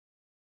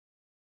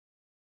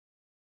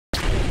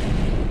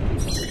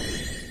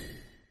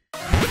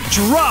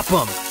Drop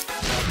 'em!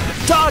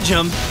 Dodge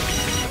 'em!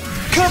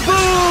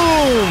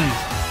 Kaboom!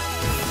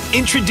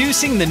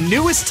 Introducing the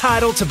newest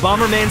title to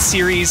Bomberman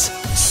series,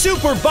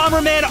 Super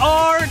Bomberman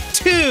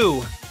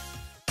R2!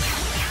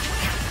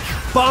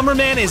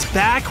 Bomberman is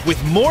back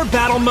with more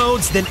battle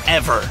modes than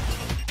ever.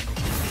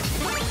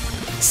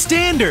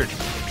 Standard.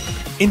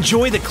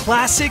 Enjoy the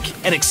classic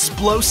and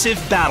explosive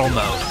battle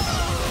mode.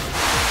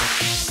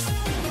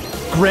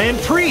 Grand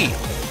Prix.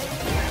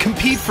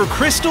 Compete for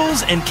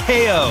crystals and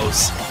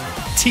KOs.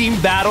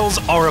 Team battles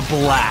are a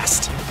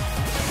blast.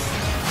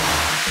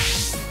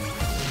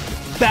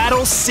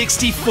 Battle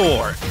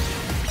 64.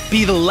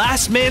 Be the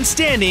last man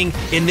standing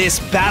in this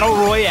battle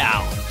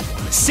royale.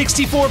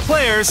 64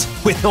 players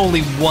with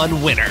only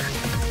one winner.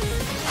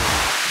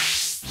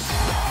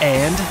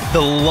 And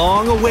the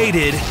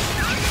long-awaited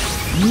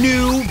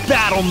new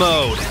battle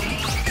mode.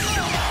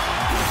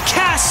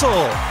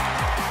 Castle!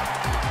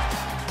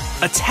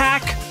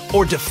 Attack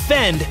or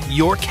defend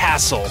your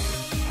castle.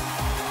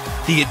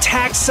 The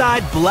attack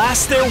side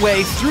blasts their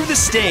way through the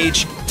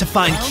stage to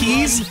find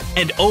keys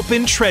and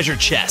open treasure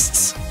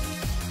chests.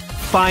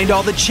 Find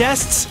all the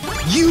chests,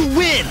 you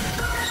win!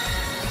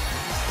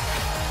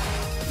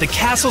 The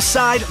castle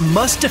side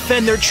must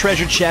defend their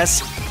treasure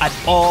chests at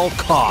all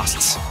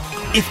costs.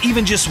 If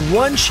even just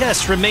one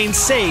chest remains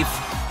safe,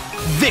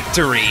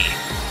 victory!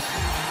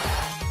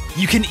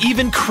 You can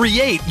even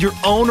create your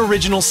own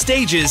original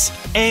stages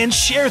and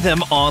share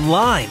them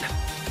online.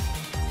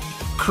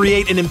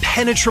 Create an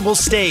impenetrable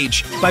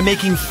stage by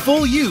making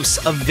full use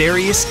of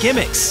various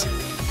gimmicks.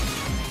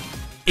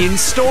 In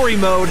story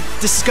mode,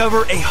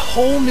 discover a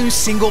whole new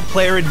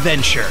single-player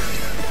adventure.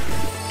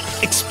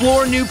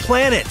 Explore new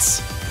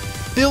planets.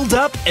 Build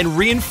up and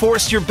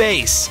reinforce your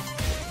base.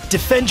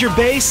 Defend your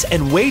base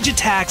and wage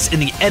attacks in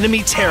the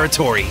enemy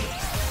territory.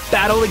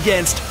 Battle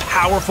against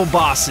powerful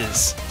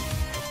bosses.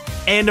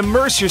 And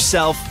immerse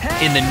yourself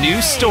in the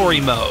new story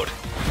mode.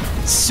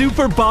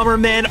 Super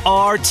Bomberman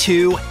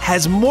R2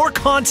 has more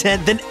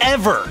content than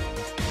ever.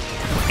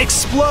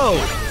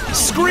 Explode!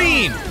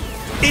 Scream!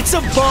 It's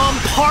a bomb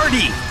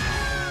party!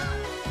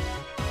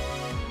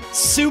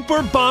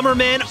 Super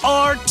Bomberman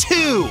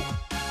R2!